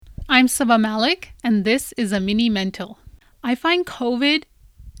I'm Saba Malik, and this is a mini mental. I find COVID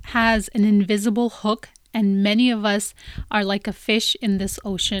has an invisible hook, and many of us are like a fish in this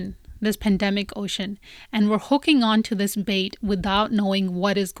ocean, this pandemic ocean, and we're hooking on to this bait without knowing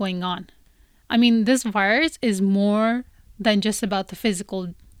what is going on. I mean, this virus is more than just about the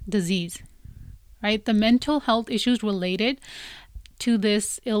physical disease, right? The mental health issues related to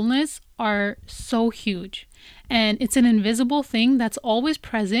this illness are so huge. And it's an invisible thing that's always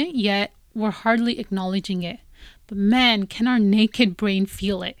present, yet we're hardly acknowledging it. But man, can our naked brain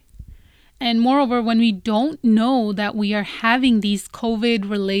feel it? And moreover, when we don't know that we are having these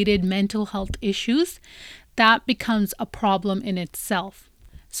COVID-related mental health issues, that becomes a problem in itself.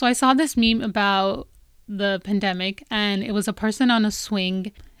 So I saw this meme about the pandemic, and it was a person on a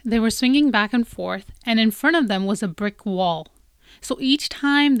swing. They were swinging back and forth, and in front of them was a brick wall. So each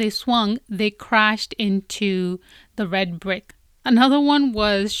time they swung, they crashed into the red brick. Another one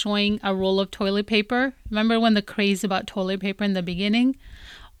was showing a roll of toilet paper. Remember when the craze about toilet paper in the beginning?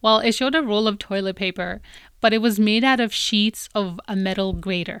 Well, it showed a roll of toilet paper, but it was made out of sheets of a metal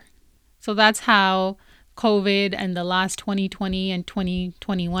grater. So that's how COVID and the last 2020 and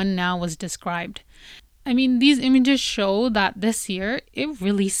 2021 now was described. I mean, these images show that this year, it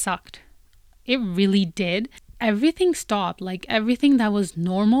really sucked. It really did. Everything stopped. Like everything that was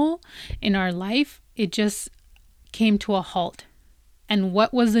normal in our life, it just came to a halt. And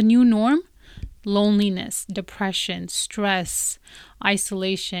what was the new norm? Loneliness, depression, stress,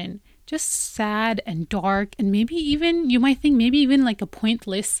 isolation, just sad and dark, and maybe even, you might think, maybe even like a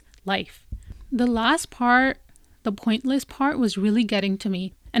pointless life. The last part, the pointless part, was really getting to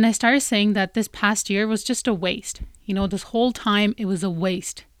me. And I started saying that this past year was just a waste. This whole time it was a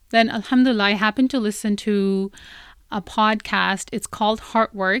waste. Then, alhamdulillah, I happened to listen to a podcast. It's called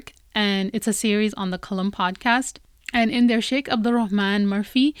Heart Work, and it's a series on the Kalam podcast. And in there, Sheikh Abdurrahman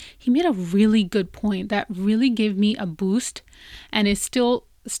Murphy, he made a really good point that really gave me a boost, and it still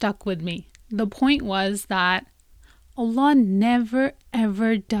stuck with me. The point was that Allah never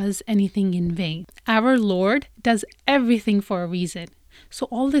ever does anything in vain. Our Lord does everything for a reason. So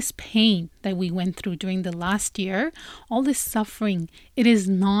all this pain that we went through during the last year, all this suffering, it is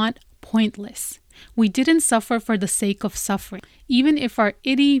not pointless. We didn't suffer for the sake of suffering. Even if our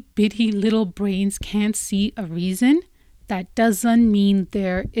itty bitty little brains can't see a reason, that doesn't mean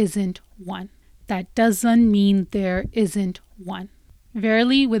there isn't one. That doesn't mean there isn't one.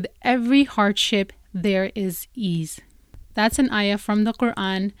 Verily, with every hardship, there is ease. That's an ayah from the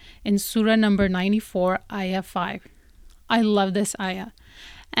Quran in Surah number 94, ayah 5. I love this ayah.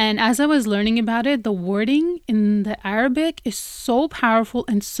 And as I was learning about it, the wording in the Arabic is so powerful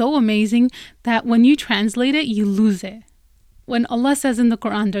and so amazing that when you translate it, you lose it. When Allah says in the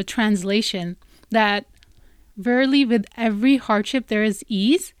Quran, the translation, that verily with every hardship there is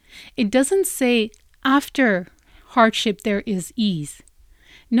ease, it doesn't say after hardship there is ease.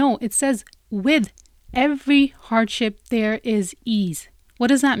 No, it says with every hardship there is ease. What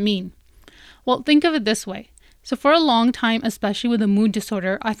does that mean? Well, think of it this way. So for a long time, especially with a mood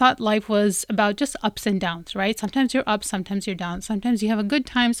disorder, I thought life was about just ups and downs, right? Sometimes you're up, sometimes you're down. Sometimes you have a good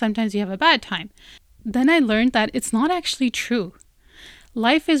time, sometimes you have a bad time. Then I learned that it's not actually true.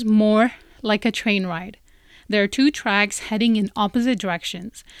 Life is more like a train ride. There are two tracks heading in opposite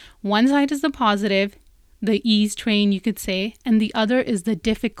directions. One side is the positive, the ease train, you could say, and the other is the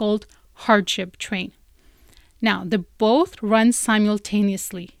difficult hardship train. Now, they both run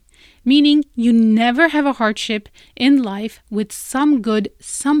simultaneously, meaning you never have a hardship in life with some good,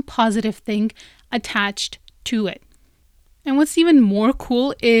 some positive thing attached to it. And what's even more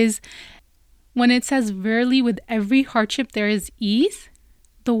cool is when it says verily with every hardship there is ease,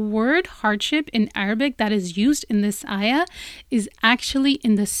 the word hardship in Arabic that is used in this ayah is actually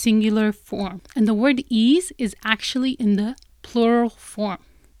in the singular form. And the word ease is actually in the plural form.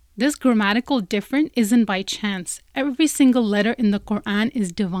 This grammatical difference isn't by chance. Every single letter in the Quran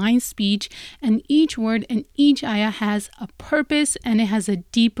is divine speech, and each word in each ayah has a purpose and it has a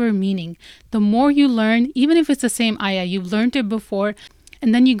deeper meaning. The more you learn, even if it's the same ayah, you've learned it before,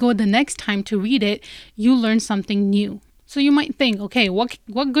 and then you go the next time to read it, you learn something new. So you might think, okay, what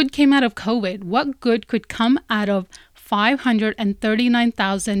good came out of COVID? What good could come out of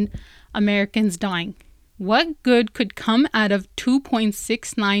 539,000 Americans dying? What good could come out of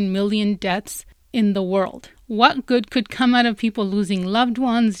 2.69 million deaths in the world? What good could come out of people losing loved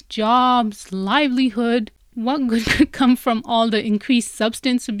ones, jobs, livelihood? What good could come from all the increased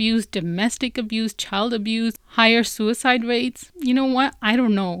substance abuse, domestic abuse, child abuse, higher suicide rates? You know what? I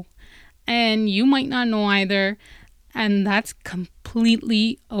don't know. And you might not know either. And that's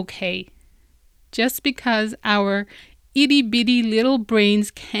completely okay. Just because our itty bitty little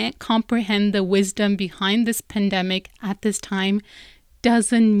brains can't comprehend the wisdom behind this pandemic at this time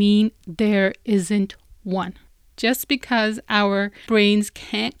doesn't mean there isn't one. Just because our brains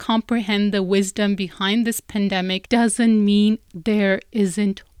can't comprehend the wisdom behind this pandemic doesn't mean there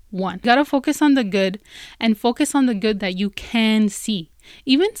isn't one. You gotta focus on the good and focus on the good that you can see.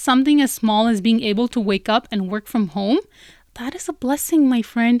 Even something as small as being able to wake up and work from home, that is a blessing, my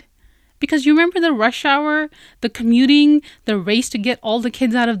friend. Because you remember the rush hour, the commuting, the race to get all the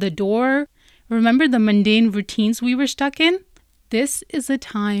kids out of the door? Remember the mundane routines we were stuck in? This is a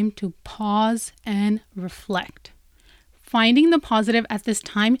time to pause and reflect. Finding the positive at this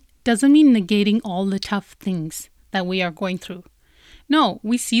time doesn't mean negating all the tough things that we are going through. No,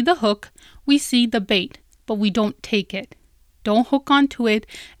 we see the hook, we see the bait, but we don't take it. Don't hook onto it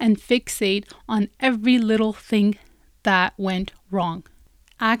and fixate on every little thing that went wrong.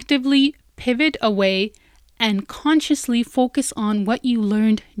 Actively pivot away and consciously focus on what you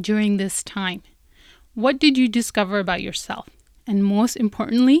learned during this time. What did you discover about yourself? And most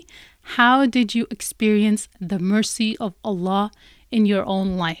importantly, how did you experience the mercy of Allah in your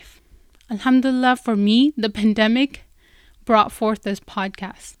own life? Alhamdulillah, for me, the pandemic brought forth this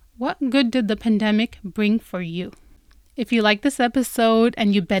podcast. What good did the pandemic bring for you? If you like this episode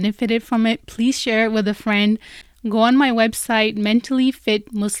and you benefited from it, please share it with a friend. Go on my website,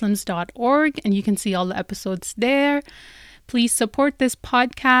 mentallyfitmuslims.org, and you can see all the episodes there. Please support this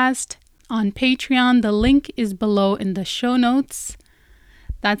podcast on Patreon. The link is below in the show notes.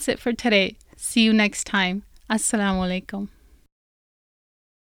 That's it for today. See you next time. Assalamu alaikum.